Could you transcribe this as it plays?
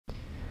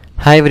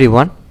Hi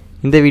everyone,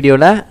 இந்த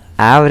வீடியோல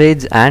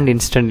average and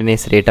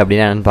instantaneous rate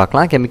அப்படினா என்னன்னு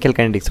பார்க்கலாம். chemical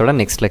kinetics ஓட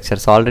next lecture.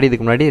 So already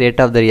இதுக்கு முன்னாடி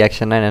rate of the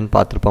reaction என்னன்னு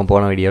பார்த்திருப்போம்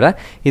போன வீடியோல.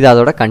 இது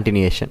அதோட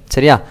continuation.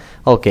 சரியா?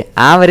 Okay,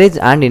 average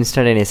and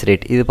instantaneous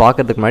rate இது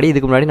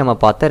பார்க்கிறதுக்கு முன்னாடி நம்ம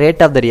பார்த்த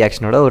rate of the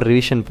reaction ஓட ஒரு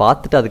ரிவிஷன்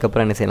பார்த்துட்டு அதுக்கு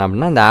அப்புறம் என்ன செய்யலாம்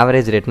அப்படினா இந்த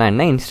average rateனா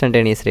என்ன,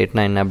 instantaneous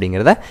rateனா என்ன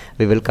அப்படிங்கறத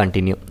we will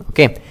continue.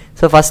 Okay.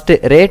 So first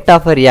rate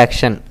of a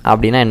reaction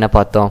அப்படினா என்ன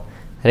பார்த்தோம்?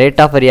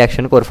 Rate of a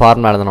reactionக்கு ஒரு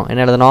ஃபார்முலா எழுதணும்.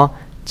 என்ன எழுதணும்?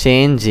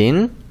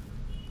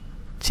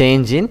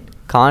 change in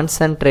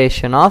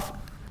concentration of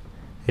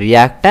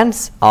reactants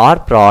or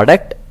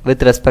product with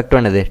respect to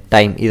another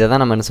time.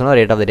 இதான் நம்ம என்ன சொல்றோம்,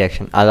 rate of the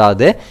reaction.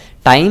 அதாவது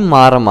டைம்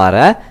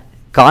மாற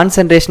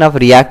concentration of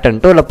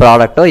reactant இல்ல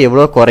product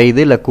எவ்வளவு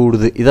குறையுது இல்ல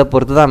கூடுது இத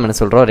பொறுத்து தான் நம்ம என்ன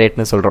சொல்றோம்,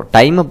 ரேட்னு சொல்றோம்.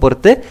 டைமை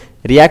பொறுத்து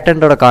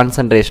reactantோட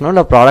concentration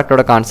இல்ல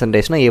productோட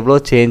concentration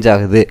எவ்வளவு சேஞ்ச்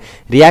ஆகுது.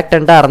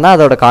 reactantா இருந்தா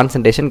அதோட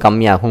concentration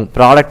கம்மியாகும்,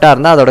 productா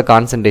இருந்தா அதோட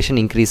concentration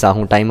increase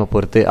ஆகும் டைமை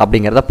பொறுத்து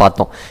அப்படிங்கறத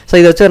பார்த்தோம். சோ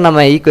இத வச்சு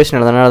நம்ம ஈக்குவேஷன்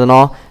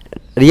எழுதணும்.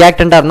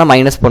 reactant இருந்தா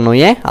மைனஸ் பண்ணுவோம்,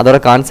 ஏன் அதோட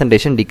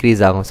கான்சன்ட்ரேஷன்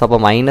டிக்ரீஸ் ஆகும். சோ அப்ப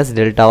மைனஸ்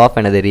டெல்டா ஆஃப்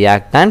என்னது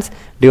reactants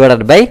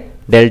divided by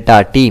delta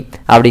D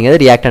அப்படிங்கிறது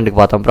reactantக்கு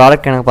பார்த்தோம்.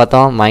 ப்ராடக்ட் எனக்கு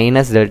பார்த்தோம்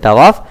minus delta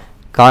of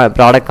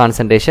product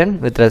concentration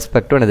with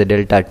respect to என்னது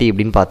டெல்டா டி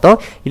இப்படின்னு பார்த்தோம்.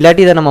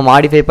 இல்லாட்டி இதை நம்ம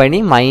மாடிஃபை பண்ணி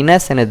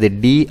மைனஸ் என்னது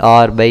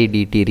டிஆர் பை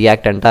டிடி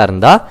reactantா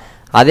இருந்தா,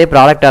 அதே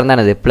ப்ராடக்டா இருந்தா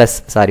என்னது பிளஸ்,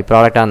 சாரி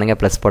ப்ராடக்டா இருந்தாங்க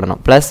பிளஸ்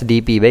போடணும், பிளஸ்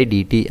டிபி பை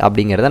டிடி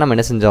அப்படிங்கிறத நம்ம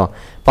என்ன செஞ்சோம்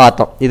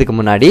பார்த்தோம். இதுக்கு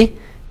முன்னாடி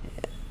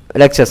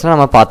லெக்சர்ஸ்ல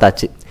நம்ம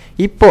பார்த்தாச்சு.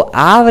 இப்போ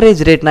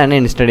ஆவரேஜ் ரேட்னா என்ன,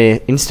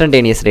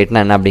 இன்ஸ்டன்டேனியஸ்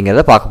ரேட்னா என்ன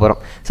அப்படிங்கிறத பார்க்க போகிறோம்.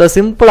 ஸோ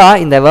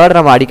சிம்பிளாக இந்த வேர்டு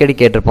நம்ம அடிக்கடி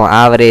கேட்டிருப்போம்,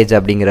 ஆவரேஜ்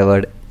அப்படிங்கிற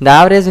வேர்டு. இந்த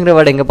ஆவரேஜ்ங்கிற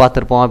வேர்டு எங்கே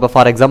பார்த்துருப்போம்? இப்போ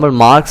ஃபார் எக்ஸாம்பிள்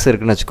மார்க்ஸ்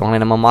இருக்குன்னு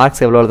வச்சுக்கோங்களேன். நம்ம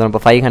மார்க்ஸ் எவ்வளோ எழுதணும்?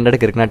 இப்போ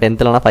 500க்கு இருக்குன்னா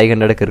 10th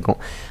 500க்கு இருக்கும்.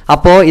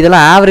 அப்போது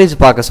இதெல்லாம் ஆவரேஜ்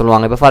பார்க்க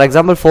சொல்லுவாங்க. இப்போ ஃபார்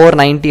எக்ஸாம்பிள்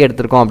 490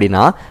 எடுத்திருக்கோம்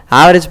அப்படின்னா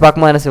ஆவரேஜ்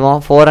பார்க்கும்போது என்ன செய்வோம்,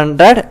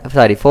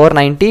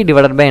 490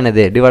 டிவைடட் பை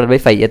என்னது, டிவைடட் பை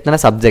 5 எத்தனை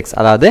சப்ஜெக்ட்ஸ்,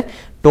 அதாவது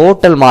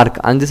டோட்டல் மார்க்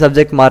 5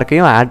 சப்ஜெக்ட்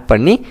மார்க்கையும் ஆட்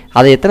பண்ணி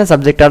அதை எத்தனை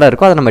சப்ஜெக்டாக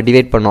இருக்கோ அதை நம்ம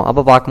டிவைட் பண்ணோம்.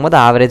 அப்போ பார்க்கும்போது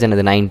ஆவரேஜ்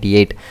என்னது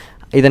 98.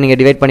 இதை நீங்கள்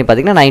டிவைட் பண்ணி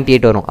பார்த்தீங்கன்னா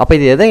 98 வரும். அப்போ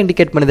இது எதை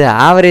இண்டிகேட் பண்ணுது,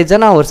 ஆவரேஜாக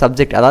நான் ஒரு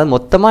சப்ஜெக்ட், அதாவது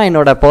மொத்தமாக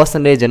என்னோட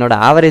பர்சன்டேஜ் என்னோட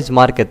ஆவரேஜ்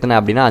மார்க் எத்தனை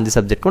அப்படின்னா 5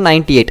 சப்ஜெக்ட்க்கும்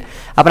 98.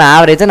 அப்புறம்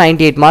ஆவரேஜாக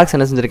 98 மார்க்ஸ்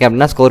என்ன செஞ்சிருக்கேன்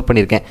அப்படின்னா ஸ்கோர்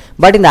பண்ணியிருக்கேன்.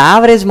 பட் இந்த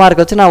ஆவரேஜ்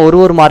மார்க் வச்சு நான்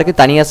ஒரு மார்க்கு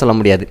தனியாக சொல்ல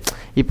முடியாது.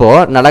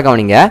 இப்போது நல்லா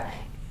கவனிங்க,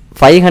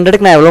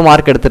 500க்கு நான் எவ்வளோ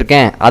மார்க்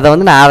எடுத்திருக்கேன் அதை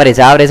வந்து நான்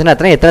ஆவரேஜ்னா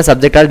எத்தனை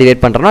சப்ஜெக்டால்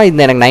டிவைட் பண்ணுறனோ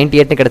இது எனக்கு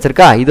 98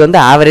 கிடைச்சிருக்கா, இது வந்து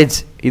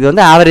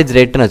ஆவரேஜ்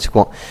ரேட்னு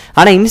வச்சுக்குவோம்.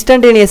 ஆனால்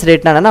இன்ஸ்டன்டேனியஸ்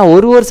ரேட்னா என்னன்னா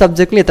ஒரு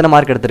சப்ஜெக்ட்லையும் எத்தனை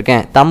மார்க்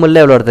எடுத்திருக்கேன், தமிழில்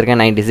எவ்வளோ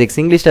எடுத்திருக்கேன் 96,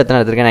 இங்கிலீஷில் எத்தனை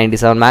எடுத்திருக்கேன்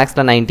 97,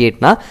 மேக்ஸில்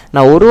 98னா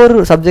நான் ஒரு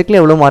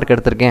சப்ஜெக்ட்லையும் எவ்வளோ மார்க்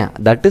எடுத்திருக்கேன்,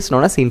 that is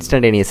known as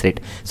instantaneous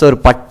rate. So ஒரு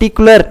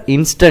பர்டிகுலர்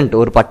இன்ஸ்டன்ட்,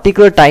 ஒரு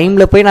பர்டிகுலர்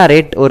டைமில் போய் நான்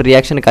ரேட் ஒரு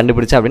ரியாக்ஷன்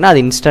கண்டுபிடிச்சேன் அப்படின்னா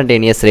அது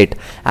இன்ஸ்டன்டேனியஸ் ரேட்.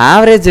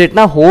 ஆவரேஜ்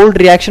ரேட்னா ஹோல்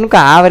ரியாக்ஷனுக்கு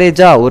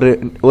ஆவரேஜாக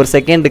ஒரு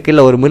செகண்டுக்கு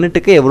இல்லை ஒரு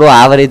மினிட்டுக்கு எவ்வளோ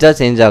ஆவரேஜாக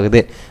சேஞ்ச்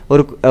ஆகுது,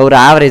 ஒரு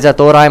ஆவரேஜாக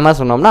தோராயமாக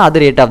சொன்னோம்னா அது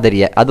ரேட் ஆஃப் த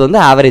அது வந்து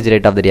average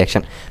rate of the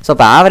reaction. So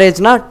இப்போ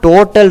ஆவரேஜ்னா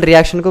டோட்டல்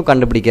ரியாக்ஷனுக்கும்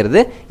கண்டுபிடிக்கிறது.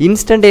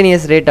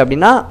 இன்ஸ்டன்டேனியஸ் ரேட்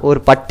அப்படின்னா ஒரு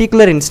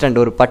பர்டிகுலர் இன்ஸ்டன்ட்,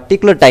 ஒரு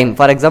பர்டிகுலர் டைம்,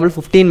 ஃபார் எக்ஸாம்பிள்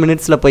 15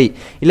 மினிட்ஸில் போய்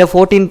இல்லை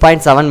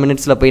 14.7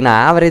 மினிட்ஸில் போய் நான்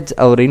ஆவரேஜ்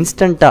ஒரு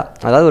இன்ஸ்டண்ட்டாக,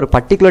 அதாவது ஒரு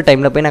பர்டிகுலர்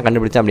டைமில் போய் நான்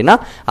கண்டுபிடிச்சேன் அப்படின்னா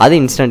அது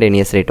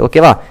இன்ஸ்டன்டேனியஸ் ரேட்.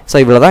 ஓகேவா? ஸோ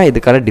இவ்வளோ தான்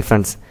இதுக்கான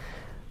டிஃப்ரென்ஸ்.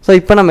 ஸோ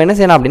இப்போ நம்ம என்ன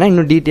செய்யலாம் அப்படின்னா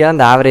இன்னும் டீட்டெயிலாக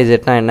அந்த ஆவரேஜ்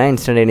ரேட்னா என்ன,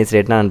 இன்ஸ்டன்டேனியஸ்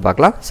ரேட்னா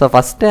பார்க்கலாம். So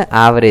first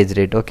average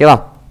rate. ஓகேவா?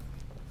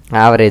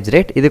 ஆவரேஜ்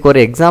ரேட் இதுக்கு ஒரு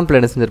எக்ஸாம்பிள்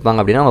என்ன செஞ்சிருப்பாங்க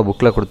அப்படின்னா நம்ம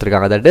புக்கில்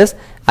கொடுத்துருக்காங்க. That is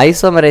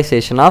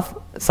isomerisation of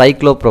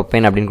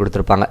cyclopropane அப்படின்னு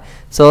கொடுத்துருப்பாங்க.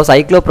 ஸோ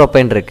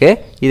சைக்ளோப்ரோபேன் இருக்குது,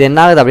 இது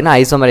என்ன ஆகுது அப்படின்னா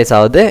ஐசோமரைஸ்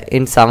ஆகுது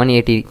இன்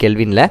 780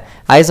 கெல்வினில்.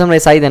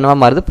 ஐசோமரைஸ் ஆகி இது என்னவா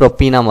மாறுது,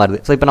 ப்ரோப்பீனாக மாறுது.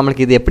 ஸோ இப்போ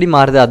நம்மளுக்கு இது எப்படி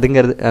மாறுது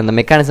அதுங்கிறது அந்த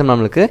மெக்கானிசம்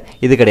நம்மளுக்கு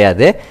இது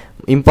கிடையாது,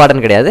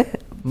 இம்பார்ட்டன்ட் கிடையாது.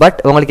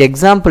 பட் உங்களுக்கு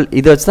எக்ஸாம்பிள்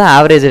இது வச்சு தான்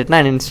ஆவரேஜ்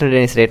ரேட்னா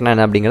இன்ஸ்டன்டேனியஸ் ரேட்னா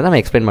என்ன அப்படிங்கிறத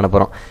நம்ம எக்ஸ்பிளைன் பண்ண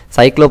போகிறோம்.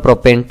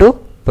 Cyclopropane to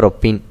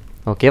propene.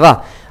 ஓகேவா?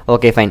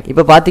 Okay fine.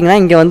 இப்போ பார்த்தீங்கன்னா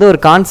இங்கே வந்து ஒரு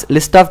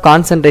லிஸ்ட் ஆஃப்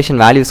கான்சன்ட்ரேஷன்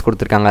வேல்யூஸ்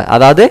கொடுத்துருக்காங்க.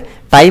 அதாவது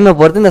டைமை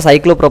பொறுத்து இந்த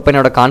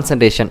சைக்ளோப்ரோபேனோட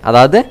கான்சன்ட்ரேஷன்,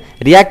 அதாவது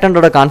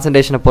ரியாக்டண்டோட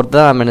கான்சன்ட்ரேஷனை பொறுத்து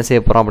தான் நம்ம என்ன செய்ய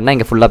போகிறோம் அப்படின்னா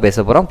இங்கே ஃபுல்லாக பேச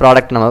போகிறோம்.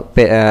 ப்ராடக்ட் நம்ம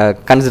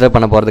கன்சிடர்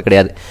பண்ண போகிறது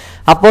கிடையாது.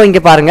 அப்போது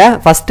இங்கே பாருங்கள்,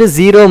 ஃபஸ்ட்டு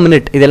 0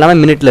 மினிட், இது எல்லாமே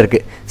மினிட்ல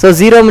இருக்குது. ஸோ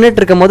 0 மினிட்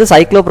இருக்கும் போது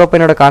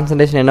சைக்ளோப்ரோபேனோட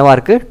கான்சன்ட்ரேஷன் என்னவா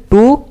இருக்குது,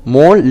 2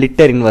 mol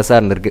லிட்டர் இன்வர்ஸாக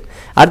இருந்திருக்கு.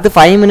 அடுத்து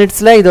 5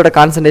 மினிட்ஸில் இதோட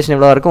கான்சன்ட்ரேஷன்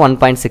எவ்வளோ இருக்கும்,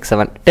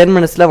 1.67, 10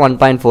 மினிட்ஸில்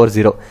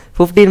 1.40,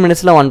 15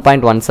 மினிட்ஸில்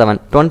 1.17,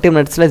 20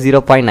 மினிட்ஸில்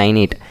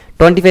 0.98,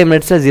 25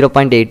 மினிட்ஸில்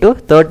 0.82,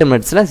 30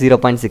 மினிட்ஸில்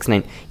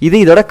 0.69. இது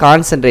இதோட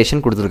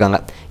கான்சன்ட்ரேஷன் கொடுத்துருக்காங்க.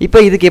 இப்போ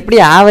இதுக்கு எப்படி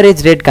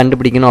ஆவரேஜ் ரேட்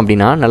கண்டுபிடிக்கணும்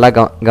அப்படின்னா நல்லா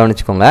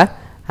கவனிச்சுக்கோங்க.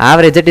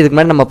 ஆவரேஜ் ரேட் இதுக்கு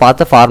முன்னாடி நம்ம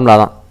பார்த்த ஃபார்முலா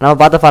தான். நம்ம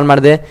பார்த்த ஃபார்முலா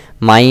இது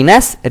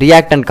minus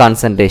reactant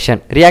concentration.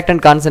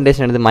 Reactant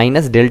concentration எடுத்து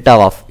மைனஸ் டெல்டா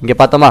ஆஃப், இங்கே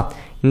பார்த்தோமா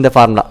இந்த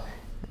ஃபார்முலா,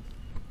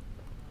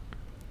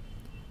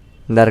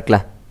 இந்த இருக்குல்ல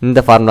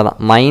இந்த ஃபார்முலா தான்,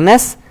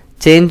 minus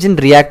change in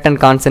reactant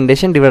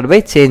concentration divide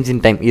by change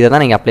in time. இதை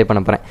தான் நீங்கள் அப்ளை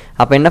பண்ண போகிறேன்.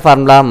 அப்போ என்ன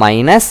ஃபார்முலா,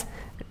 மைனஸ்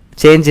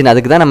சேஞ்ச் இன்,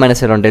 அதுக்கு தான் நம்ம என்ன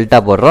செய்கிறோம், டெல்டா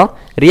போடுறோம்.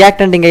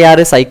 ரியாக்டன்ட் இங்கே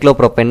யார்,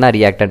 சைக்ளோப்ரோபேன் தான்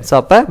ரியாக்டன்ட். ஸோ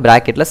அப்போ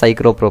ப்ராக்கெட்டில்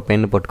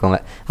சைக்ளோப்ரோபேன் போட்டுக்கோங்க.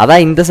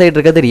 அதான் இந்த சைடு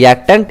இருக்கிறது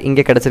ரியாக்டன்ட்,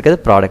 இங்கே கிடச்சிருக்கிறது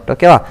ப்ராடக்ட்.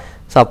 ஓகேவா?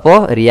 ஸோ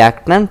அப்போது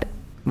reactant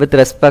with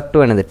respect to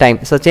another time.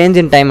 So change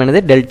in time என்னது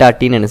delta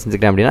t ன்னு என்ன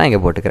செஞ்சுக்கிறேன் அப்படின்னா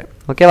இங்கே போட்டுக்கிறேன்.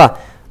 ஓகேவா?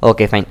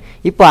 Okay fine.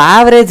 இப்போ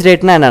ஆவரேஜ்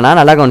ரேட்னா என்னன்னா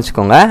நல்லா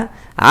கவனிச்சுக்கோங்க.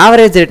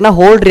 ஆவரேஜ் ரேட்னா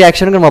ஹோல்ட்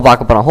ரியாக்ஷனுக்கு நம்ம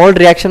பார்க்க போகிறோம். ஹோல்ட்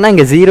ரியாக்ஷன்னா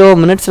இங்கே 0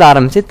 மினிட்ஸில்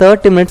ஆரம்பிச்சு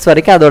 30 மினிட்ஸ்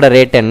வரைக்கும் அதோட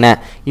ரேட் என்ன,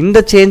 இந்த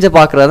சேஞ்சை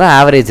பார்க்குறது தான்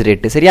ஆவரேஜ்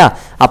ரேட்டு. சரியா?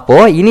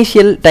 அப்போது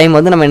இனிஷியல் டைம்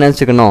வந்து நம்ம என்ன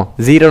வச்சுக்கணும்,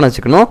 0ன்னு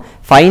வச்சுக்கணும்.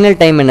 ஃபைனல்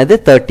டைம் என்னது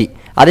 30.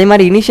 அதே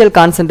மாதிரி initial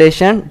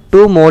concentration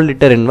 2 mol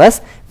liter inverse,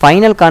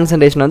 final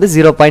concentration வந்து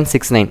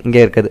 0.69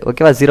 இங்கே இருக்குது.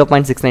 ஓகேவா?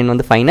 0.69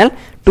 வந்து ஃபைனல்,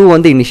 2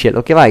 வந்து இனிஷியல்.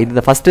 ஓகேவா?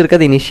 இது ஃபர்ஸ்ட்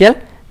இருக்கிறது இனிஷியல்,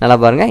 நல்லா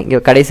பாருங்க. இங்கே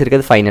கடைசி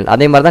இருக்கிறது ஃபைனல்.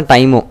 அதே மாதிரி தான்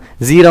டைமும்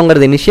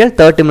 0ங்கிறது இனிஷியல்,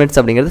 30 மினிட்ஸ்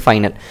அப்படிங்கிறது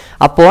ஃபைனல்.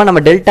 அப்போது நம்ம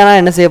டெல்டானா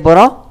என்ன செய்ய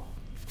போகிறோம்,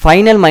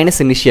 ஃபைனல் மைனஸ்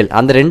இனிஷியல்,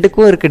 அந்த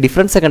ரெண்டுக்கும் இருக்க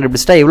டிஃப்ரென்ஸை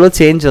கண்டுபிடிச்சிட்டா எவ்வளோ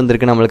சேஞ்ச்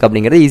வந்திருக்கு நம்மளுக்கு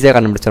அப்படிங்கிறது ஈஸியாக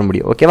கண்டுபிடிச்சிட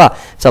முடியும். ஓகேவா?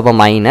 ஸோ அப்போ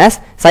மைனஸ்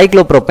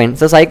சைக்ளோப்ரோபைன்.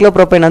 ஸோ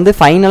சைக்ளோப்ரோபைன் வந்து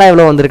ஃபைனலாக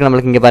எவ்வளோ வந்திருக்கு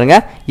நம்மளுக்கு இங்கே பாருங்க.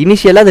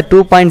 இனிஷியலாக அது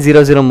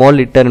 2.00 mol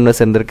liter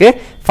இன்வெர்ஸ் இருந்திருக்கு,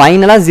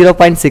 ஃபைனலாக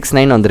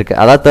 0.69 வந்திருக்கு.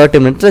 அதாவது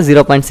 30 மினிட்ஸில்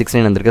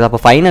 0.69 வந்திருக்கு.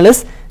 அப்போ ஃபைனல்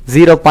இஸ்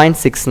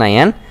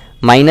 0.69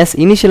 மைனஸ்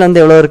இனிஷியல் வந்து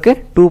எவ்வளோ இருக்குது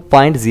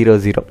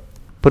 2.00.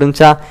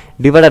 புரிஞ்சா?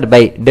 Divided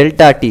by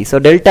delta D. So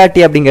delta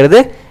D அப்படிங்கிறது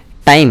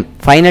time,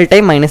 final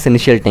time minus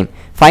initial time.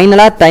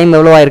 ஃபைனலாக டைம்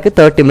எவ்வளோ ஆயிருக்கு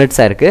 30 மினிட்ஸ்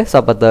ஆயிருக்கு. ஸோ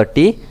அப்போ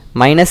 30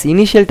 மைனஸ்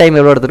இனிஷியல் டைம்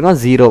எவ்வளோ எடுத்திருக்கோம்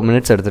 0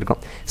 மினிட்ஸ் எடுத்திருக்கோம்.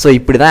 ஸோ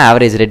இப்படி தான்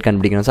ஆவரேஜ் ரேட்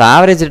கண்டுபிடிக்கணும். ஸோ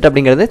ஆவரேஜ் ரேட்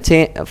அப்படிங்கிறது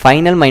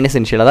ஃபைனல் மைனஸ்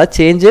இனிஷியல், அதாவது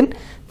change in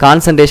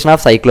concentration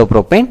of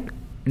சைக்ளோப்ரோபைன்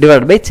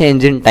divide by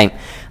change in time.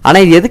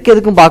 ஆனால் இது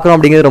எதுக்கும் பார்க்குறோம்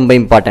அப்படிங்கிறது ரொம்ப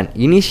இம்பார்ட்டன்ட்.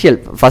 இனிஷியல்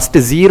ஃபஸ்ட்டு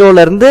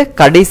 0லேருந்து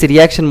கடைசி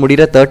ரியாக்ஷன்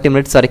முடிகிற 30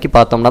 மினிட்ஸ் வரைக்கும்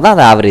பார்த்தோம்னா தான்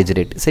அது ஆவரேஜ்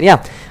ரேட். சரியா?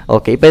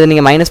 ஓகே. இப்போ இதை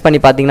நீங்கள் மைனஸ் பண்ணி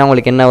பார்த்தீங்கன்னா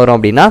உங்களுக்கு என்ன வரும்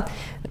அப்படின்னா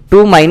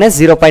 2 மைனஸ்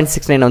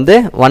 0.69 வந்து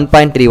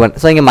 1.31.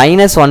 ஸோ இங்கே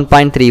மைனஸ்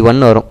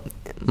 1.31 வரும்.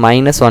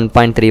 மைனஸ்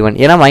 1.31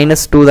 ஏன்னா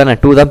மைனஸ் 2 தானே,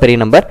 2 தான் பெரிய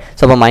நம்பர்.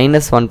 ஸோ அப்போ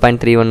மைனஸ்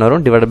 1.31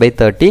 வரும் டிவைட் பை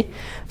 30.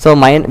 ஸோ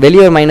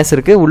வெளியே ஒரு மைனஸ்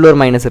இருக்குது, உள்ளூர்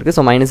மைனஸ் இருக்குது.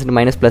 So minus into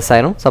minus plus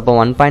ஆயிரும். ஸோ அப்போ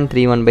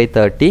 1.31 பை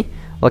 30.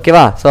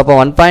 ஓகேவா? ஸோ அப்போ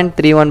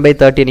 1.31 பை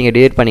 30 நீங்கள்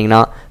டிவைட் பண்ணிங்கன்னா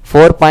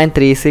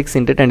 4.36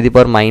 into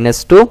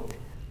 10⁻²2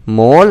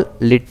 mole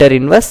litre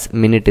inverse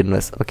minute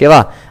inverse. ஓகேவா?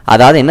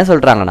 அதாவது என்ன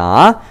சொல்கிறாங்கன்னா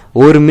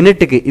ஒரு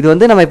மினிட்டுக்கு இது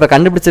வந்து நம்ம இப்போ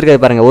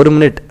கண்டுபிடிச்சிருக்கிறது பாருங்கள்,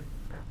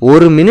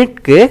 ஒரு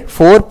மினிட்க்கு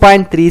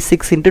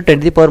 4.36 இன்ட்டு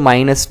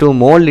 10⁻²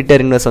 மோல்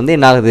லிட்டர் இன்வெர்ஸ் வந்து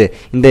என்ன ஆகுது,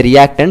 இந்த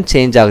ரியாக்டன்ட்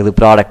சேஞ்ச் ஆகுது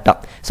ப்ராடக்டாக.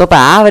 ஸோ இப்போ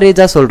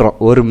ஆவரேஜாக சொல்கிறோம்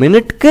ஒரு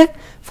மினிட்க்கு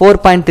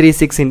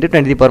 4.36 into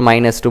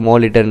 10⁻²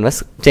 mole litre inverse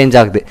change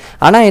ஆகுது.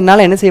 ஆனால்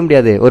என்னால் என்ன செய்ய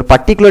முடியாது, ஒரு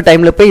பர்டிகுலர்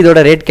டைமில் போய் இதோட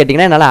ரேட்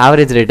கேட்டிங்கன்னா என்னால்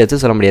ஆவரேஜ் ரேட்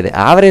வச்சு சொல்ல முடியாது.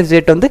 ஆவரேஜ்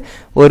ரேட் வந்து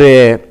ஒரு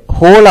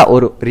ஹோலாக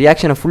ஒரு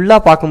ரியாக்ஷனை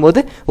ஃபுல்லாக பார்க்கும்போது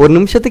ஒரு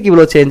நிமிஷத்துக்கு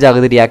இவ்வளோ சேஞ்ச்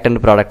ஆகுது ரியாக்டன்ட்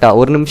ப்ராடக்டாக,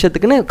 ஒரு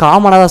நிமிஷத்துக்குன்னு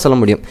காமனாக தான் சொல்ல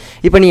முடியும்.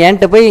 இப்போ நீ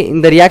என்கிட்ட போய்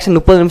இந்த ரியாக்ஷன்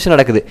 30 நிமிஷம்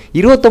நடக்குது,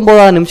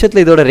 29வது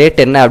நிமிஷத்தில் இதோட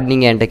ரேட் என்ன அப்படின்னு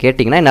நீங்கள் என்கிட்ட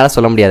கேட்டிங்கன்னா என்னால்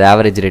சொல்ல முடியாது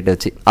ஆவரேஜ் ரேட்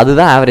வச்சு.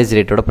 அதுதான் ஆவரேஜ்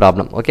ரேட்டோட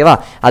ப்ராப்ளம். ஓகேவா?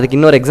 அதுக்கு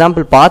இன்னொரு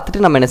எக்ஸாம்பிள்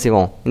பார்த்துட்டு நம்ம என்ன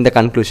செய்வோம், இந்த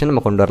கன்க்ளூஷன்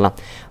நம்ம கொண்டு வரலாம்.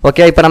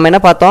 ஓகே. இப்போ நம்ம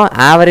என்ன பார்த்தோம்,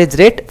 ஆவரேஜ்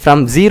ரேட்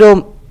ஃப்ரம் 0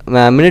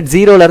 மினிட்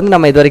 0லேருந்து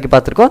நம்ம இது வரைக்கும்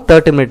பார்த்துருக்கோம்,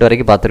 30 மினிட்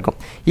வரைக்கும் பார்த்துருக்கோம்.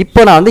 இப்போ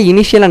நான் வந்து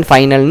இனிஷியல் அண்ட்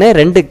ஃபைனல்னு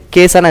 2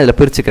 கேஸாக நான் இதில்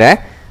பிரிச்சுக்கிறேன்.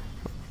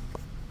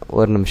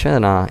 ஒரு நிமிஷம்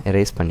அதை நான்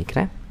எரேஸ்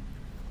பண்ணிக்கிறேன்.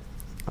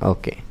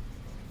 ஓகே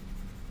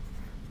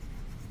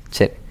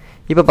சரி.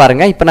 இப்போ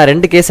பாருங்கள், இப்போ நான்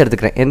 2 கேஸ்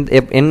எடுத்துக்கிறேன்.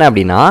 என்ன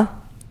அப்படின்னா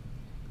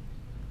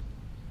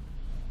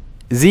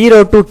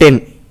 0 to 10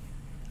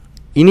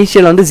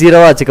 இனிஷியல் வந்து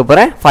 0 வச்சுக்க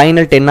போகிறேன்,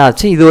 ஃபைனல் 10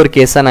 ஆச்சு. இது ஒரு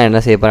கேஸாக நான் என்ன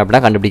செய்ய போகிறேன்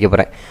அப்படின்னா கண்டுபிடிக்க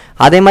போகிறேன்.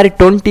 அதே மாதிரி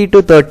 20 to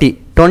 30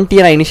 20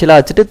 நான் இனிஷியலாக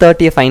வச்சுட்டு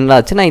 30 ஃபைனலாக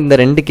வச்சு நான் இந்த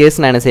 2 கேஸ்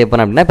நான் என்ன செய்ய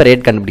போகிறேன் அப்படின்னா இப்போ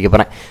ரேட் கண்டுபிடிக்க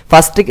போகிறேன்.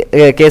 ஃபஸ்ட்டு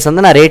கேஸ்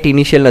வந்து நான் ரேட்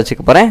இனிஷியல்னு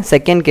வச்சுக்க போகிறேன்,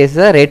 செகண்ட்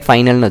கேஸை ரேட்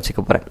ஃபைனல்னு வச்சுக்க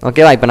போகிறேன்.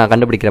 ஓகேவா? இப்போ நான்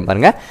கண்டுபிடிக்கிறேன்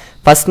பாருங்கள்.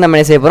 ஃபஸ்ட் நம்ம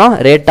என்ன செய்ய போகிறோம்,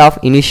 ரேட் ஆஃப்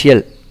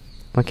இனிஷியல்.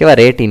 ஓகேவா?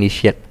 ரேட்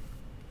இனிஷியல்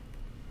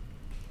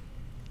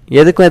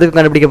எதுக்கும்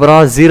கண்டுபிடிக்க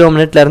போகிறோம், 0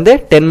 மினிட்லேருந்து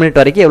 10 மினிட்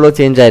வரைக்கும் எவ்வளோ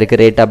சேஞ்ச்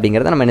ஆயிருக்கு ரேட்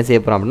அப்படிங்கிறத நம்ம என்ன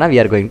செய்ய போகிறோம் அப்படின்னா we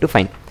are going to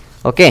find.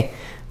 Okay.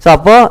 So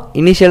அப்போது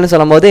இனிஷியல்னு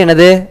சொல்லும் போது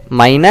என்னது,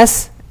 minus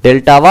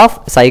delta of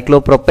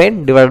சைக்ளோப்ரோபைன்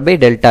divide by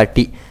delta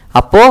D.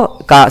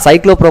 அப்போது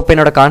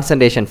சைக்ளோப்ரோபைனோட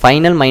கான்சன்ட்ரேஷன்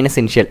ஃபைனல் மைனஸ்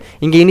இனிஷியல்.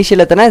 இங்கே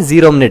இனிஷியல் எத்தனை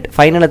 0 மினிட்,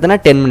 ஃபைனல் எத்தனை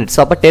 10 மினிட்ஸ்.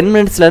 ஸோ அப்போ 10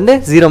 மினிட்ஸ்லேருந்து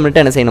 0 மினிட்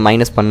என்ன செய்யணும்,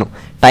 மைனஸ் பண்ணணும்.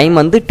 டைம்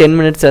வந்து 10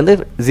 மினிட்ஸ்லேருந்து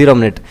 0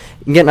 மினிட்.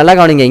 இங்கே நல்லா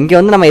கவனிங்க, இங்கே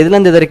வந்து நம்ம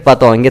எதுலேருந்து இது வரைக்கும்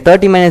பார்த்தோம், இங்கே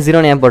 30 -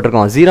 0 ஏன்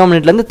போட்டிருக்கோம், 0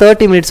 மினிட்லேருந்து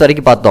 30 மினிட்ஸ்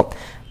வரைக்கும் பார்த்தோம்.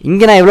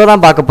 இங்கே நான் எவ்வளோ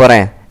தான் பார்க்க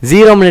போகிறேன்,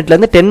 0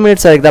 மினிட்லேருந்து 10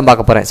 மினிட்ஸ் வரைக்கும் தான்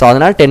பார்க்க போகிறேன். ஸோ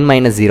அதனால்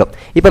 10 - 0.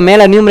 இப்போ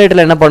மேலே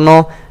நியூமரேட்டரில் என்ன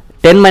பண்ணணும்,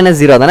 10 -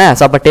 0 தானே.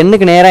 ஸோ அப்போ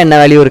 10க்கு நேராக என்ன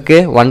வேல்யூ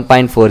இருக்குது,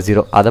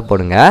 1.40. அதை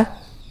போடுங்க.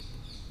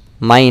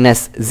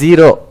 மைனஸ்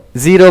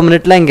 0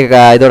 மினிட்ல இங்கே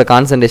இதோட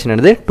கான்சன்ட்ரேஷன்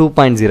எடுத்து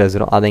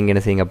 2.00. அதை இங்கே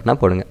என்ன செய்யுங்க அப்படின்னா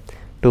போடுங்க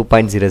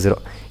 2.00.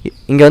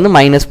 இங்கே வந்து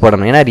மைனஸ்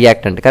போடணும் ஏன்னா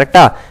ரியாக்டன்ட்.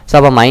 கரெக்டாக? ஸோ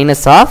அப்போ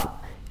மைனஸ் ஆஃப்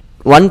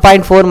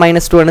 1.4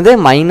 - 2 என்னது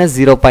மைனஸ்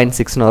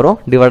 0.6 வரும்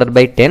டிவைடட்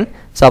பை 10.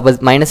 ஸோ அப்போ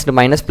minus to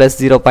minus plus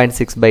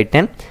 0.6 by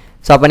 10.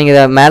 So அப்போ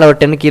நீங்கள் மேலே ஒரு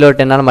 10 கீழே ஒரு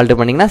 10 மல்டிப்ளை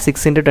பண்ணிங்கன்னா 6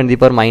 ×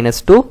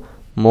 10⁻²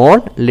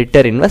 mole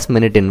litre inverse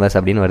minute inverse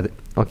அப்படின்னு வருது.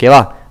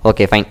 ஓகேவா?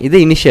 Okay fine. இது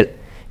இனிஷியல்.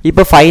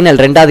 இப்போ ஃபைனல்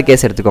ரெண்டாவது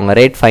கேஸ் எடுத்துக்கோங்க,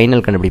 ரேட்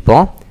ஃபைனல்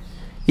கண்டுபிடிப்போம்.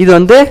 இது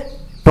வந்து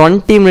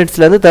 20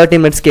 மினிட்ஸ்லேருந்து 30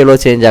 மினிட்ஸ்க்கு எவ்வளோ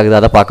சேஞ்ச் ஆகுது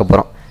அதை பார்க்க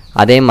போகிறோம்.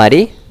 அதே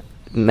மாதிரி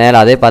மேலே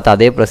அதே பார்த்து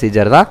அதே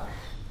ப்ரொசீஜர் தான்.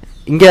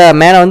 இங்கே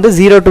மேலே வந்து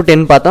 0 to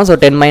 10 பார்த்தோம். So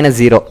 10 -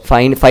 0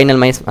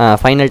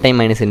 final time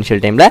minus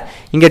initial டைமில்.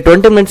 இங்கே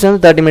 20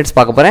 மினிட்ஸ்லேருந்து 30 மினிட்ஸ்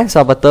பார்க்க போகிறேன். ஸோ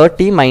அப்போ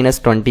 30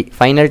 - 20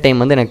 ஃபைனல் டைம்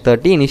வந்து எனக்கு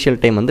 30, இனிஷியல்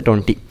டைம் வந்து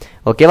 20.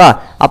 ஓகேவா?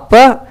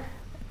 அப்போ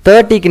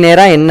 30க்கு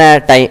நேராக என்ன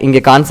டைம்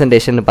இங்கே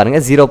கான்சன்ட்ரேஷன்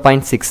பாருங்கள்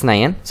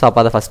 0.69. ஸோ அப்போ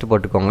அதை ஃபஸ்ட்டு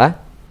போட்டுக்கோங்க.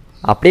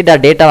 அப்படியே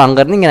டேட்டாவை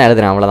அங்கேருந்து இங்கே நான்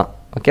எழுதுறேன், அவ்வளோதான்.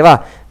 ஓகேவா?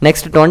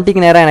 நெக்ஸ்ட்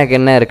 20க்கு நேராக எனக்கு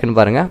என்ன இருக்குன்னு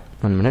பாருங்கள்.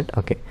 1 minute.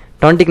 ஓகே,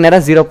 20க்கு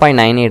நேராக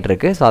 0.98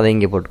 இருக்குது. ஸோ அதை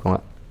இங்கே போட்டுக்கோங்க.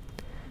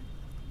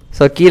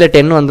 ஸோ கீழே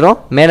 10 வந்துடும்,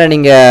 மேலே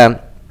நீங்கள்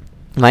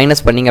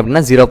மைனஸ் பண்ணிங்க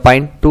அப்படின்னா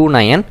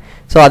 0.29.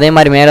 ஸோ அதே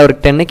மாதிரி மேலே ஒரு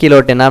 10 கீழே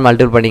ஒரு 10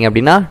 மல்டிபிள் பண்ணிங்க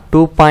அப்படின்னா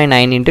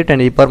 2.9 ×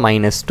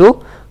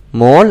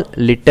 10⁻²மோல்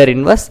லிட்டர்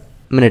இன்வெர்ஸ்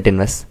மினிட்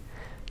இன்வெர்ஸ்.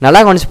 நல்லா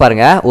கவனிச்சு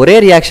பாருங்கள், ஒரே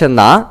ரியாக்ஷன்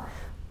தான்.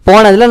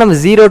 போனதில் நம்ம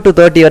 0 to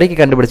 30 வரைக்கும்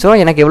கண்டுபிடிச்சோம்.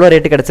 எனக்கு எவ்வளோ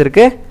ரேட்டு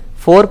கிடச்சிருக்கு?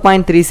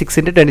 4.36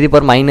 ×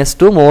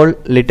 10⁻² mole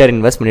litre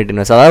inverse minute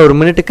inverse. அதாவது ஒரு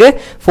மினிட்டுக்கு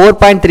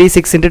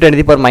 4.36 ×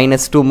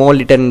 10⁻² மோல்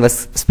லிட்டர் இன்வெர்ஸ்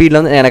ஸ்பீடில்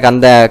வந்து எனக்கு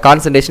அந்த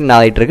கான்சன்ட்ரேஷன்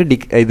ஆகிட்டு இருக்கு.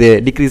 இது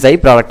டிக்ரீஸ் ஆகி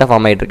ப்ராடக்டாக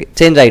ஃபார்ம் ஆகிட்டு இருக்கு,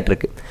 சேஞ்ச் ஆகிட்டு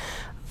இருக்கு.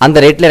 அந்த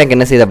ரேட்டில் எனக்கு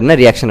என்ன செய்யுது அப்படின்னா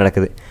ரியாக்ஷன்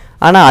நடக்குது.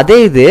 ஆனால் அதே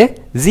இது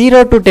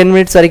 0 to 10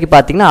 minutes வரைக்கும்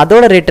பார்த்தீங்கன்னா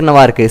அதோட ரேட்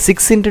என்னவா இருக்குது?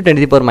 6 ×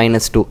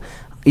 10⁻².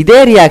 இதே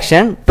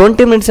ரியாக்ஷன்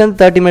 20 minutes and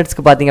 30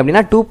 minutesக்கு பார்த்தீங்க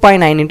அப்படின்னா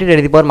 2.9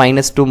 ×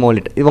 10⁻² மோல்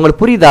லிட்டர். இது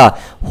உங்களுக்கு புரியுதா?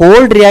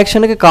 ஹோல்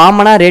ரியாக்ஷனுக்கு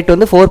காமனாக ரேட்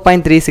வந்து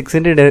 4.36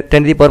 ×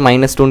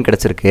 10⁻²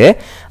 கிடச்சிருக்கு.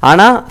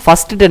 ஆனால்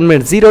ஃபஸ்ட்டு 10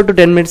 minutes 0 to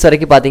 10 minutes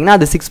வரைக்கும் பார்த்தீங்கன்னா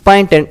அது 6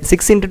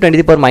 ×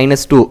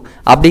 10⁻²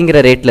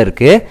 அப்படிங்கிற ரேட்டில்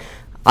இருக்குது.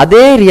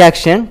 அதே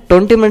ரியாக்ஷன்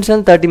 20 minutes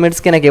and 30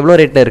 minutesக்கு எனக்கு எவ்வளோ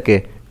ரேட்டில் இருக்குது?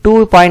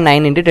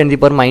 2.9 ×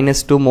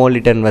 10⁻² மோல்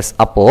லிட்டர் இன்வெர்ஸ்.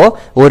 அப்போது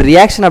ஒரு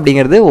ரியாக்ஷன்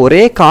அப்படிங்கிறது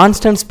ஒரே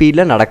கான்ஸ்டன்ட்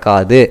ஸ்பீடில்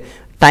நடக்காது,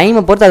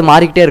 டைமை பொறுத்து அது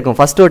மாறிக்கிட்டே இருக்கும்.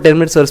 ஃபஸ்ட்டு ஒரு 10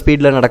 minutes ஒரு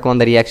ஸ்பீடில் நடக்கும்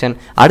அந்த ரியாக்ஷன்,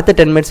 அடுத்த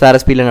 10 minutes வேறு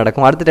ஸ்பீடில்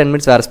நடக்கும், அடுத்த 10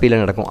 minutes வேறு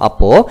ஸ்பீடில் நடக்கும்.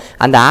 அப்போது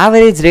அந்த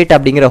ஆவரேஜ் ரேட்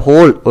அப்படிங்கிற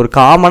ஹோல் ஒரு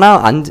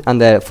காமனாக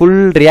அந்த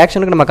ஃபுல்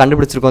ரியாக்ஷனுக்கு நம்ம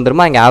கண்டுபிடிச்சிருக்கோம்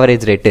தெரியுமா? இங்கே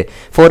ஆவரேஜ் ரேட்டு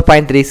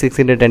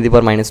 4.36 ×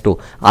 10⁻².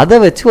 அதை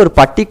வச்சு ஒரு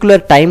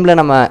பர்டிகுலர் டைமில்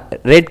நம்ம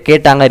ரேட்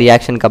கேட்டாங்க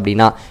ரியாக்ஷனுக்கு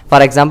அப்படின்னா,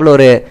 ஃபார் எக்ஸாம்பிள்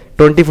ஒரு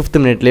 25th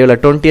மினிட்லையோ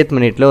இல்லை 20th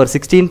மினிட்லையோ ஒரு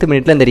 16th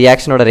மினிட்ல இந்த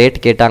ரியாக்ஷனோட ரேட்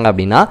கேட்டாங்க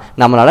அப்படின்னா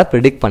நம்மளால்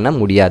ப்ரிடிக்ட் பண்ண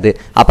முடியாது.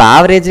 அப்போ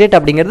ஆவரேஜ் ரேட்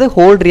அப்படிங்கிறது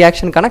ஹோல்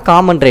ரியாக்ஷனுக்கான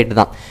காமன் ரேட்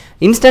தான்.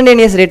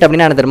 இன்ஸ்டன்டேனியஸ் ரேட்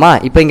அப்படின்னா என்ன தெரியுமா?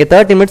 இப்போ இங்கே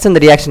 30 minutes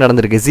இந்த ரியாக்ஷன்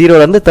நடந்திருக்கு,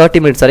 0லேருந்து 30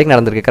 minutes வரைக்கும்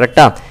நடந்திருக்கு.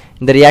 கரெக்டாக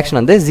இந்த ரியாக்ஷன்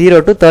வந்து 0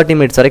 to 30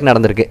 minutes வரைக்கும்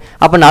நடந்திருக்கு.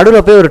 அப்போ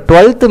நடுவில் போய் ஒரு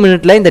 12th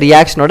மினிட்ல இந்த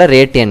ரியாக்ஷனோட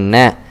ரேட் என்ன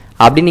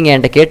அப்படின்னு நீங்கள்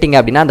என்கிட்ட கேட்டிங்க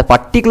அப்படின்னா அந்த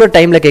பர்டிகுலர்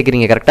டைமில்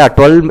கேட்குறீங்க. கரெக்டாக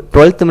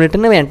 12th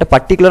மினிட்னு என்கிட்ட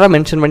பர்டிகுலராக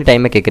மென்ஷன் பண்ணி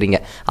டைமை கேட்குறீங்க.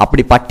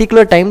 அப்படி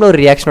பர்டிகுலர் டைமில் ஒரு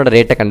ரியாக்ஷனோட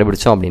ரேட்டை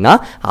கண்டுபிடிச்சோம் அப்படின்னா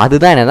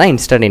அதுதான் என்னன்னா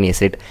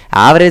இன்ஸ்டன்டேனியஸ் ரேட்.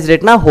 ஆவரேஜ்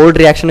ரேட்னா ஹோல்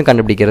ரியாக்ஷனுக்கு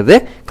கண்டுபிடிக்கிறது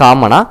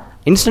காமனாக.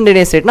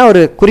 இன்ஸ்டன்டேனியஸ் ரேட்னா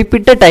ஒரு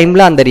குறிப்பிட்ட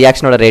டைமில் அந்த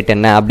ரியாக்ஷனோட ரேட்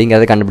என்ன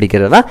அப்படிங்கிறத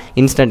கண்டுபிடிக்கிறது தான்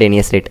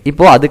இன்ஸ்டன்டேனியஸ் ரேட்.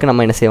 இப்போது அதுக்கு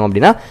நம்ம என்ன செய்வோம்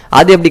அப்படின்னா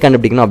அது எப்படி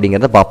கண்டுபிடிக்கணும்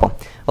அப்படிங்கிறத பார்ப்போம்.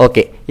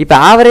 ஓகே, இப்போ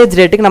ஆவரேஜ்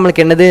ரேட்டுக்கு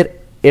நம்மளுக்கு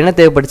என்ன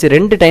தேவைப்படுச்சு?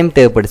 2 டைம்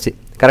தேவைப்படுச்சு.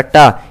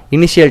 கரெக்டாக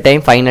இனிஷியல்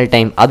டைம் ஃபைனல்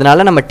டைம்.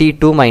 அதனால நம்ம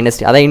T2 மைனஸ்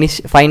அதான்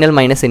ஃபைனல்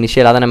மைனஸ்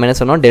இனிஷியல் அதை நம்ம என்ன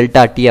சொன்னோம்?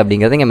 டெல்டா டி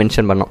அப்படிங்கிறத இங்கே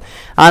மென்ஷன் பண்ணோம்.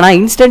 ஆனால்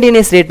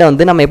இன்ஸ்டன்டேனியஸ் ரேட்டை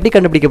வந்து நம்ம எப்படி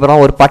கண்டுபிடிக்க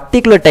போகிறோம்? ஒரு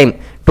particular time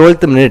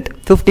 12th minute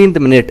 15th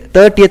minute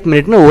 30th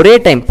மினிட்னு ஒரே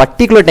டைம்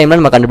பர்டிகுலர் டைமில்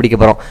நம்ம கண்டுபிடிக்க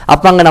போகிறோம்.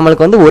 அப்போ அங்கே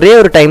நம்மளுக்கு வந்து ஒரே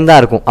ஒரு டைம் தான்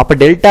இருக்கும். அப்போ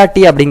டெல்டா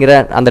டி அப்படிங்கிற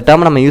அந்த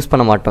டேர்மை நம்ம யூஸ்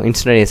பண்ண மாட்டோம்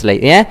இன்ஸ்டன்டேனியஸில்.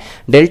 ஏன்?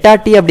 டெல்டா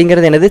டி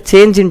அப்படிங்கிறது என்னது?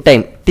 Change in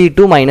time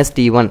T2 minus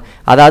T1.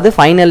 அதாவது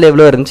ஃபைனல்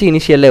எவ்வளோ இருந்துச்சு,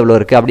 இனிஷியல் எவ்வளோ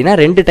இருக்குது அப்படின்னா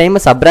 2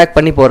 டைமை சப்ராக்ட்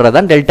பண்ணி போடுறது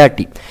தான் டெல்டா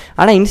டி.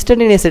 ஆனால்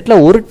இன்ஸ்டன்டேனியஸ்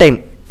ரேட்டில் ஒரு டைம்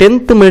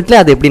 10th மினிட்ல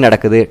அது எப்படி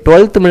நடக்குது,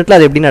 12th மினிட்ல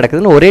அது எப்படி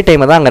நடக்குதுன்னு ஒரே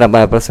டைமை தான் அங்கே நம்ம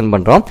ரெப்ரசென்ட்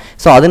பண்ணுறோம்.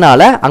 ஸோ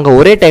அதனால அங்கே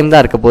ஒரே டைம்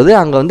தான் இருக்க போது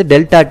அங்கே வந்து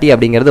டெல்டா டி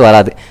அப்படிங்கிறது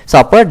வராது. ஸோ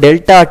அப்போ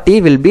delta D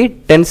will be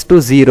tends to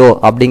 0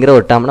 அப்படிங்கிற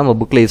ஒரு டேர்ம் நம்ம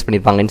புக்கில் யூஸ்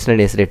பண்ணியிருப்பாங்க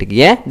இன்ஸ்டன்டேனியஸ் ரேட்டுக்கு.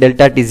 ஏன்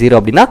டெல்டா டி 0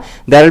 அப்படின்னா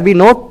there will be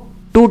no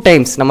 2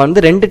 times. நம்ம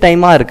வந்து 2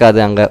 டைமாக இருக்காது,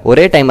 அங்கே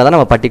ஒரே டைமை தான்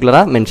நம்ம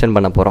பர்டிகுலராக மென்ஷன்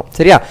பண்ண போகிறோம்.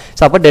 சரியா?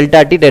 ஸோ அப்போ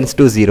டெல்டா டி டென்ஸ்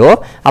டு 0.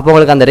 அப்போ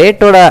உங்களுக்கு அந்த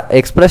ரேட்டோட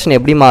எக்ஸ்பிரஷன்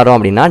எப்படி மாறும்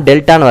அப்படின்னா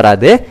டெல்டான்னு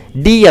வராது,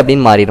 டி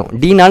அப்படின்னு மாறிடும்.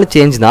 டினாலும்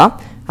சேஞ்ச் தான்.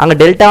 அங்கே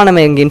டெல்டாவை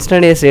நம்ம இங்கே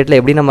இன்ஸ்டன்டேனியஸ் ரேட்டில்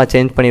எப்படி நம்ம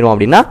சேஞ்ச் பண்ணிடுவோம்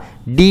அப்படின்னா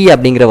டி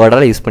அப்படிங்கிற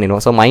வேர்டால் யூஸ்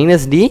பண்ணிடுவோம். So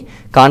minus D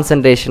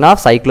concentration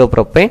of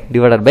cyclopropane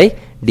divided by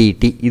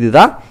DD.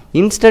 இதுதான்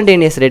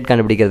இன்ஸ்டன்டேனியஸ் ரேட்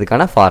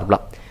கண்டுபிடிக்கிறதுக்கான ஃபார்முலா.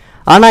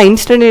 ஆனால்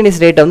இன்ஸ்டன்டேனியஸ்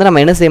ரேட்டை வந்து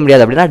நம்ம என்ன செய்ய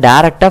முடியாது அப்படின்னா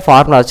டேரெக்டாக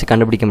ஃபார்முலா வச்சு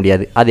கண்டுபிடிக்க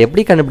முடியாது. அது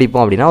எப்படி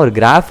கண்டுபிடிப்போம் அப்படின்னா ஒரு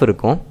கிராஃப்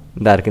இருக்கும்,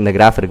 இந்த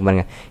கிராஃப் இருக்கு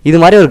பாருங்க. இது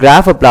மாதிரி ஒரு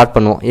கிராஃபை பிளாட்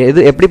பண்ணுவோம்.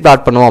 எப்படி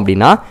பிளாட் பண்ணுவோம்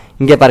அப்படின்னா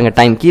இங்கே பாருங்க,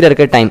 டைம் கீழே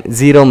இருக்க time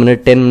 0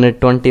 minute 10 minute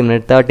 20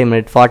 minute 30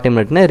 minute 40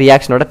 மினிட்னு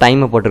ரியாக்ஷனோட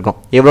டைமை போட்டிருக்கோம்,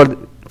 எவ்வளோ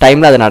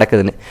டைமில் அது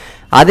நடக்குதுன்னு.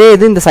 அதே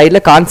இது இந்த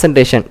சைடில்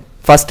கான்சன்ட்ரேஷன்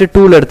ஃபஸ்ட்டு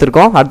 2ல்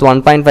எடுத்திருக்கோம், அடுத்து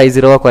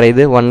 1.50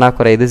 குறையுது, 1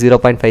 குறையுது,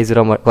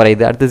 0.50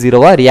 குறையுது, அடுத்து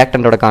 0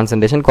 ரியாக்டண்டோட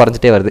கான்சன்ட்ரேஷன்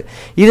குறைஞ்சிட்டே வருது.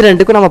 இது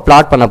ரெண்டுக்கும் நம்ம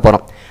பிளாட் பண்ண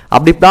போகிறோம்.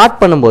 அப்படி பிளாட்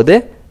பண்ணும்போது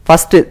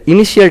ஃபஸ்ட்டு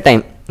இனிஷியல்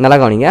டைம் நல்லா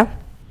கவனிங்க.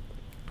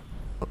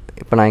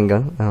 இப்போ நான் இங்கே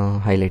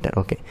ஹைலைட்டர்.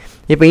 ஓகே,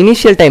 இப்போ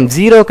இனிஷியல் டைம்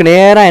 0க்கு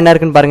நேராக என்ன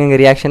இருக்குன்னு பாருங்கள். இங்கே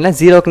ரியாக்ஷனில்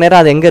 0க்கு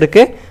நேராக அது எங்கே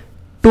இருக்குது?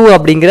 2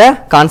 அப்படிங்கிற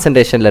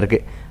கான்சன்ட்ரேஷனில்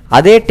இருக்குது.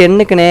 அதே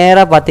 10க்கு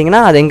நேராக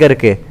பார்த்தீங்கன்னா அது எங்கே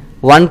இருக்குது?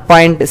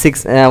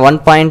 1.6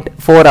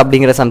 1.4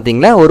 அப்படிங்கிற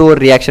சம்திங்கில் ஒரு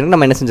ரியாக்ஷனுக்கு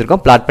நம்ம என்ன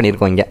செஞ்சுருக்கோம்? பிளாட்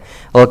பண்ணியிருக்கோம் இங்கே.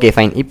 Okay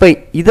fine. இப்போ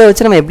இதை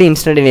வச்சு நம்ம எப்படி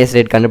இன்ஸ்டன்டேனியஸ்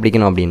ரேட்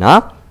கண்டுபிடிக்கணும் அப்படின்னா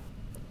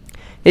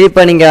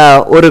இப்போ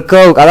நீங்கள் ஒரு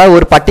கர்வ், அதாவது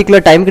ஒரு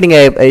பர்டிகுலர் டைமுக்கு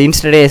நீங்கள்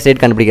இன்ஸ்டன்டேனியஸ்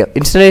ரேட் கண்டுபிடிக்க.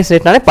 இன்ஸ்டன்டேனியஸ்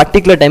ரேட்னாலே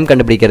பர்டிகுலர் டைம்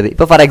கண்டுபிடிக்கிறது.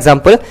 இப்போ ஃபார்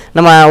எக்ஸாம்பிள்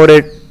நம்ம ஒரு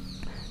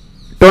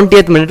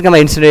 20th மினிட்க்கு நம்ம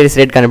இன்ஸ்டன்டேனியஸ்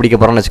ரேட் கண்டுபிடிக்க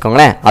போகிறோம்னு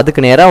வச்சுக்கோங்களேன்.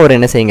 அதுக்கு நேராக ஒரு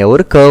என்ன செய்யுங்க,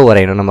 ஒரு கர்வ்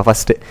வரையணும் நம்ம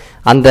ஃபஸ்ட்டு.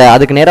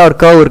 அதுக்கு நேராக ஒரு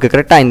கர்வ் இருக்குது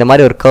கரெக்டாக, இந்த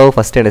மாதிரி ஒரு கர்வ்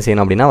ஃபஸ்ட்டு என்ன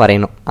செய்யணும் அப்படின்னா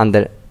வரையணும்.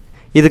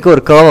 இதுக்கு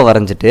ஒரு கர்வை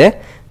வரைஞ்சிட்டு,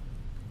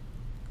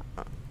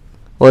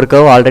 ஒரு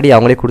கர்வ் ஆல்ரெடி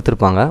அவங்களே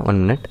கொடுத்துருப்பாங்க. 1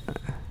 மினிட்.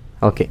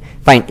 Okay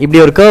fine. இப்படி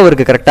ஒரு கர்வ்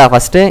இருக்குது கரெக்டாக.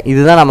 ஃபஸ்ட்டு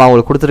இதுதான் நம்ம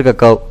அவங்களுக்கு கொடுத்துருக்க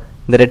கர்வ்.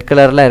 இந்த ரெட்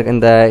கலரில் இருக்கு,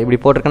 இந்த இப்படி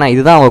போட்டிருக்கேன்னா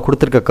இதுதான் அவங்க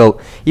கொடுத்துருக்க கர்வ்.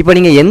 இப்போ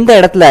நீங்கள் எந்த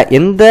இடத்துல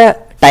எந்த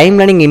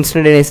டைமில் நீங்கள்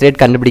இன்ஸ்டன்டேனியஸ் ரேட்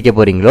கண்டுபிடிக்க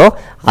போகிறீங்களோ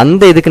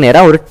அந்த இதுக்கு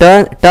நேராக ஒரு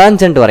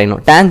டேஞ்சன்ட் வரையணும்.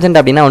 டேஞ்சன்ட்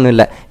அப்படின்னா ஒன்றும்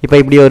இல்லை, இப்போ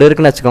இப்படி ஒரு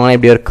இருக்குன்னு வச்சுக்கோங்களேன்,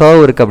 இப்படி ஒரு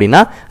கர்வ் இருக்குது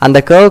அப்படின்னா அந்த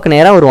கர்வுக்கு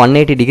நேராக ஒரு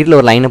 180 டிகிரியில்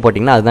ஒரு லைனை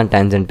போட்டிங்கன்னா அதுதான்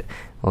டேஞ்சன்ட்.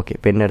 ஓகே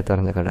பென் எடுத்து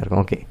வரைஞ்ச கடை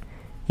இருக்கும். ஓகே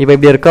இப்போ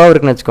இப்படி ஒரு கர்வ்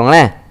இருக்குன்னு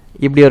வச்சுக்கோங்களேன்,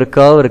 இப்படி ஒரு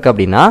கர்வ் இருக்குது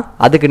அப்படின்னா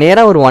அதுக்கு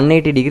நேராக ஒரு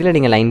 180 டிகிரியில்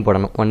நீங்கள் லைன்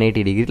போடணும்.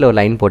 180 டிகிரியில் ஒரு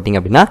லைன் போட்டிங்க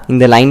அப்படின்னா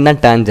இந்த லைன் தான்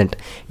டேஞ்சன்ட்.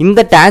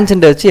 இந்த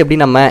டேஞ்சன்ட்டை வச்சு எப்படி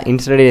நம்ம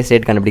இன்ஸ்டன்டேனியஸ்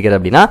ரேட் கண்டுபிடிக்கிறது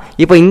அப்படின்னா,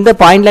 இப்போ இந்த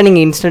பாயிண்டில்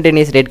நீங்கள்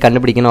இன்ஸ்டன்டேனியஸ் ரேட்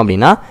கண்டுபிடிக்கணும்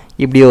அப்படின்னா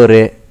இப்படி ஒரு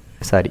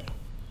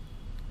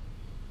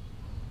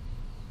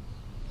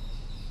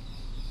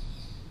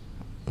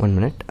ஒன்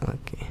மினிட்.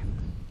 ஓகே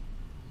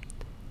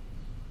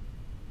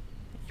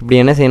இப்படி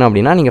என்ன செய்யணும்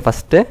அப்படின்னா நீங்கள்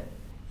first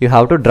you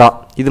have to draw.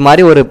 இது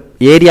மாதிரி ஒரு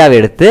ஏரியாவை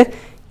எடுத்து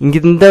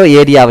இந்த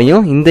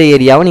ஏரியாவையும் இந்த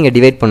ஏரியாவும் நீங்கள்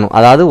டிவைட் பண்ணணும்.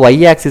 அதாவது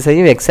ஒய்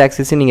ஆக்சிஸையும் எக்ஸ்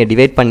ஆக்சிஸையும் நீங்கள்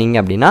டிவைட் பண்ணிங்க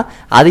அப்படின்னா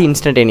அது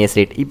இன்ஸ்டன்டேனியஸ்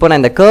ரேட். இப்போ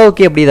நான் இந்த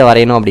கர்வுக்கு எப்படி இதை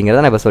வரையணும்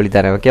அப்படிங்கிறத நான் இப்போ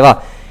சொல்லித்தரேன். ஓகேவா?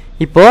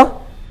 இப்போது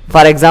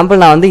ஃபார் எக்ஸாம்பிள்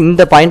நான்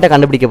இந்த பாயிண்ட்டை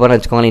கண்டுபிடிக்க போகிறேன்னு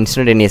வச்சுக்கோங்களேன்.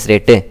 இன்ஸ்டன்டேனியஸ்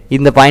ரேட்டு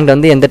இந்த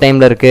பாயிண்ட் எந்த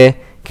டைமில் இருக்குது,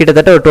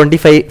 கிட்டத்தட்ட ஒரு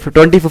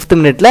 25th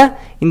மினிட்ல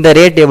இந்த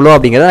ரேட் எவ்வளோ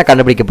அப்படிங்கிறத நான்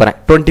கண்டுபிடிக்க போகிறேன்.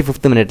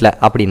 25th மினிட்ல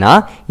அப்படின்னா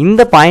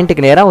இந்த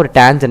பாயிண்ட்டுக்கு நேராக ஒரு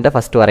டேஞ்சன்ட்டை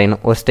ஃபஸ்ட்டு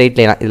வரையணும். ஒரு ஸ்ட்ரெயிட்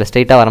லைனாக, இதில்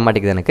ஸ்ட்ரெயிட்டாக வர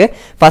மாட்டேங்குது எனக்கு.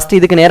 ஃபஸ்ட்டு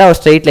இதுக்கு நேராக ஒரு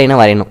ஸ்ட்ரெயிட் லைனை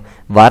வரையணும்.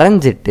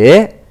 வரைஞ்சிட்டு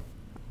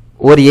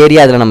ஒரு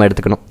ஏரியா அதில் நம்ம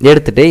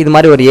எடுத்துட்டு இது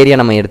மாதிரி ஒரு ஏரியா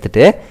நம்ம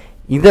எடுத்துட்டு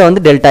இதை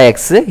டெல்டா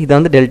எக்ஸ், இதை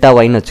டெல்டா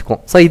ஒய்னு வச்சுக்கோம்.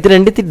 ஸோ இது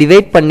ரெண்டுத்தையும்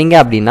டிவைட் பண்ணிங்க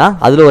அப்படின்னா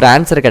அதில் ஒரு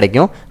ஆன்சர்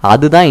கிடைக்கும்.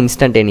 அதுதான்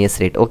இன்ஸ்டன்டேனியஸ்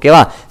ரேட்.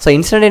 ஓகேவா? ஸோ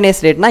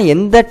இன்ஸ்டன்டேனியஸ் ரேட்னா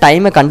எந்த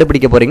டைமை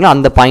கண்டுபிடிக்க போகிறீங்களோ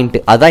அந்த பாயிண்ட்,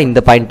 அதான்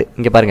இந்த பாயிண்ட்.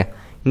 இங்கே பாருங்கள்,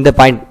 இந்த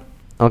பாயிண்ட்.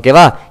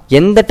 ஓகேவா?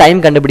 எந்த டைம்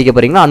கண்டுபிடிக்க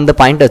போகிறீங்களோ அந்த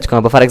பாயிண்ட்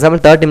வச்சுக்கோங்க. இப்போ ஃபார் எக்ஸாம்பிள்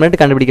 30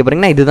 மினிட் கண்டுபிடிக்க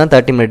போகிறீங்கன்னா இதுதான்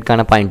 30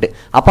 மினிட்கான பாயிண்ட்.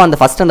 அப்போ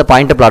ஃபஸ்ட்டு அந்த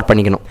பாயிண்ட்டை பிளாட்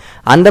பண்ணிக்கணும்.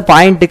 அந்த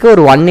பாயிண்ட்டுக்கு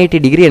ஒரு 180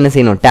 டிகிரி என்ன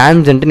செய்யணும்,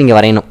 டேஞ்சன்ட் நீங்கள்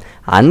வரையணும்.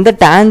 அந்த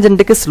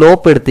டேஞ்சன்ட்டுக்கு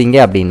ஸ்லோப் எடுத்தீங்க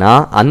அப்படின்னா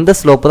அந்த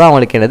ஸ்லோப்பு தான்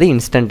உங்களுக்கு என்னது,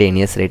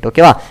 இன்ஸ்டன்டேனியஸ் ரேட்.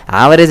 ஓகேவா?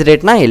 ஆவரேஜ்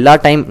ரேட்னா எல்லா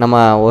டைம்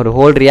நம்ம ஒரு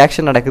ஹோல்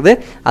ரியாக்ஷன் நடக்குது,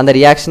 அந்த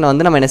ரியாக்ஷனை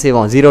நம்ம என்ன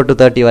செய்வோம் 0 to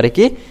 30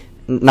 வரைக்கும்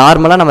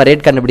நார்மலாக நம்ம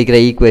ரேட் கண்டுபிடிக்கிற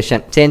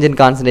equation change in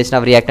concentration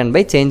of reactant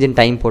by change in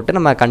time போட்டு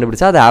நம்ம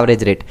கண்டுபிடிச்சா அது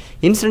ஆவரேஜ் ரேட்.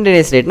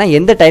 இன்ஸ்டன்டேனியஸ் ரேட்னா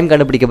எந்த டைம்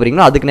கண்டுபிடிக்க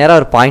போறீங்களோ அதுக்கு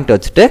நேராக ஒரு பாயிண்ட்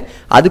வச்சுட்டு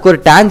அதுக்கு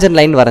ஒரு டேஞ்சன்ட்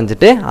லைன்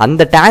வரைஞ்சிட்டு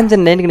அந்த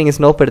டேஞ்சன்ட் லைனுக்கு நீங்கள்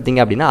ஸ்லோப்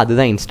எடுத்தீங்க அப்படின்னா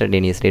அதுதான்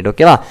இன்ஸ்டன்டேனியஸ் ரேட்.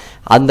 ஓகேவா?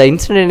 அந்த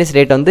இன்ஸ்டன்டேனியஸ்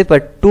ரேட் இப்போ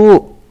 2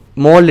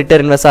 மோல்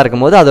லிட்டர் இன்வெஸ்டாக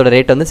இருக்கும்போது அதோட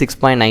ரேட்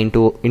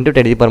 6.92 ×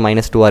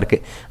 10⁻²ஆக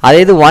இருக்குது.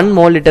 அதே இது 1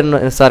 மோல் லிட்டர்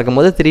இன்வெஸ்டாக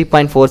இருக்கும்போது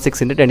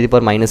 3.46 ×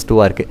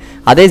 10⁻²ஆக இருக்குது.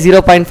 அதே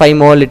 0.5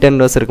 மோல் லிட்டர்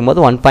இன்வெஸ்ட்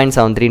இருக்கும்போது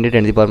 1.73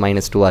 ×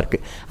 10⁻²ஆக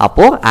இருக்குது.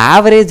 அப்போது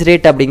ஆவரேஜ்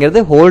ரேட்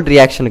அப்படிங்கிறது ஹோல்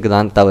ரியாக்ஷனுக்கு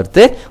தான்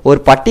தவிர்த்து ஒரு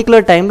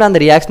பர்டிகுலர் டைமில்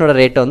அந்த ரியாக்ஷனோட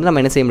ரேட்டை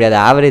நம்ம என்ன செய்ய முடியாது,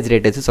 ஆவரேஜ்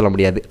ரேட் வச்சு சொல்ல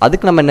முடியாது.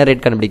 அதுக்கு நம்ம என்ன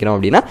ரேட் கண்டுபிடிக்கிறோம்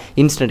அப்படின்னா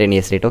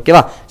இன்ஸ்டன்டேனியஸ் ரேட்.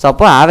 ஓகேவா? ஸோ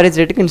அப்போ ஆவரேஜ்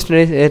ரேட்டுக்கு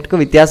இன்ஸ்டன்டேனியஸ்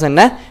ரேட்டுக்கு வித்தியாசம்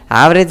என்ன?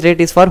 Average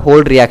rate is for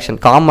whole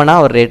reaction.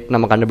 காமனாக ஒரு ரேட்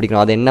நம்ம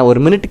கண்டுபிடிக்கணும். அது என்ன, ஒரு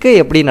மினிட்டுக்கு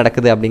எப்படி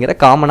நடக்குது அப்படிங்கிற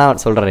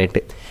காமனாக சொல்கிற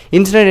ரேட்டு.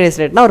 இன்ஸ்டன்டேனியஸ்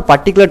ரேட்னா ஒரு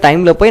பர்டிகுலர்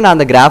டைமில் போய் நான்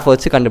அந்த கிராஃப்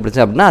வச்சு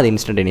கண்டுபிடிச்சேன் அப்படின்னா அது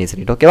இன்ஸ்டன்டேனியஸ்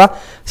ரேட். ஓகேவா?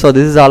 So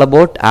this is all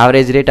about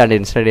average rate and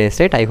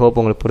instantaneous rate. I hope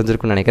உங்களுக்கு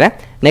புரிஞ்சிருக்குன்னு நினைக்கிறேன்.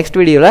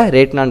 நெக்ஸ்ட் வீடியோவில்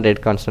ரேட் நான்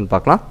ரேட் கான்ஸ்டன்ட்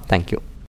பார்க்கலாம். தேங்க்யூ.